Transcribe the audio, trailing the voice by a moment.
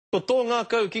Ko tō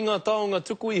ngakau ki ngā taonga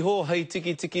tukuiho hei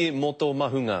tikitiki moto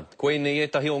mahunga. Koinei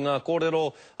eetahi o ngā korero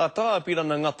a tā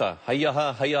apirana ngata, whaiahia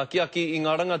hei akiaki i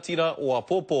ngā rangatira o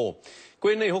apopo.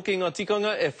 Koinei hoki ngā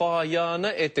tikanga e whaiahia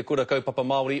ana e Te Kura Kaupapa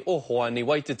Maori o Hoani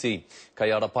Waititi.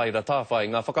 Kei ara paira tāwhai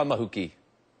ngā whakamahuki.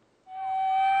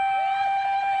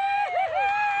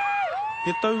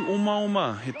 He tau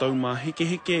oma, he tau mā heke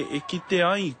e kite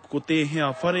ai ko te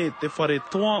hea te whare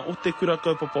toa o Te Kura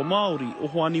Kaupapa Maori o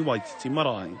Hoani Waititi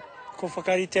Marae. Ko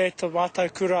whakarite tō mātou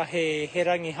kura he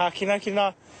rangi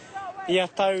hākinakina. Ia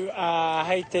tau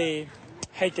hei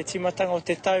te timatanga o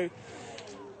te tau.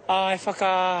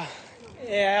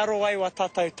 E aro ai wa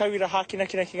tātou tauira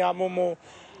hākinakina ki ngā momo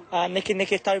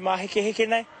neke tau mā heke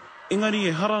nei. Engari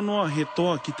e hara noa he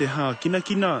toa ki te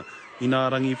hākinakina. I nā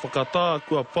rangi whakatā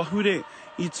kua pahure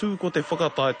i tū ko te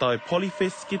whakataetae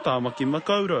Polyfest ki tāmaki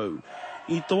makaurau.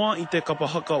 I toa i te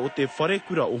kapahaka o te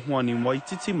wharekura o Hoani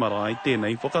Waititi Marae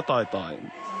tēnei whakataetae.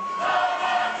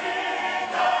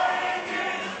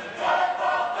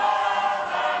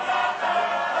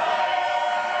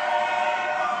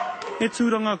 He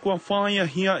tūranga kua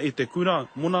whaiahia e te kura,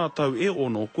 mona tau e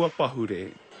ono kua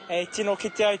pahure. E tino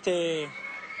kite ai te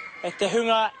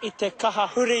hunga i te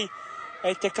kaha huri,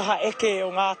 e te kaha eke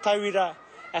o ngā tauira,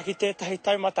 ki tētahi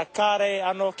taumata kāre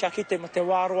anō kia kite ma te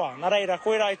wāroa. Nā reira,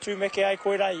 koera i tūmeke ai,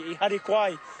 koera i hari ko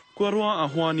ai. Kua roa a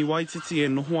Hoani Waititi e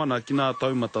noho ana ki nā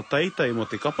taumata teitei mo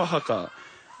te kapahaka.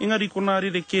 Engari ko nā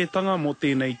rerekētanga mo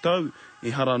tēnei tau, e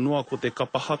hara noa ko te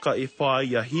kapahaka e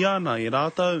whaiahia ana e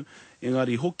rātau,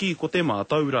 engari hoki ko te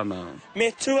mātaurana. Me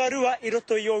tuarua i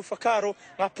roto i au whakaro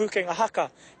ngā pūkenga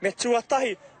haka. Me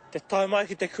tuatahi, te taumai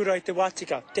ki te kura i te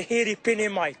wātika, te heri pene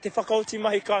mai, te whakaoti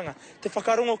mahikanga, te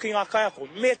whakarongo ki ngā kaiako,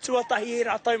 me tuatahi e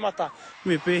rā taumata.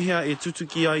 Me pēhea e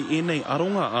tutuki ai enei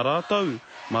aronga a rātau,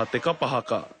 mā te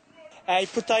kapahaka. I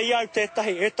puta i au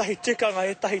eetahi tikanga,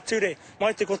 eetahi ture,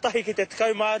 mai te kotahi ki te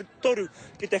tekau toru,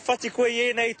 ki te whati koe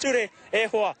i enei ture, e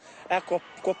hoa,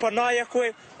 ko panaia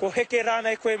koe, ko heke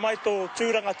rānei koe mai tō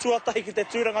tūranga tuatahi ki te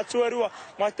tūranga tuarua,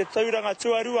 mai te tūranga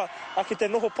tuarua, a ki te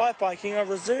noho paipai ki ngā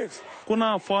reserve. Ko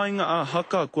nā whāinga a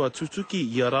haka kua tutuki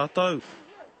i a rātau.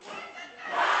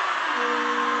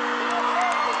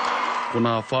 Ko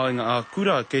nā whāinga a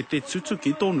kura kei te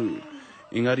tutuki tonu.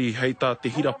 Engari hei tā te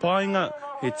hira pāinga,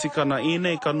 he tikana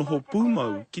enei ka noho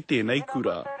pūmau ki tēnei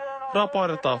kura. Rā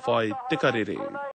paira tā whai, te karere.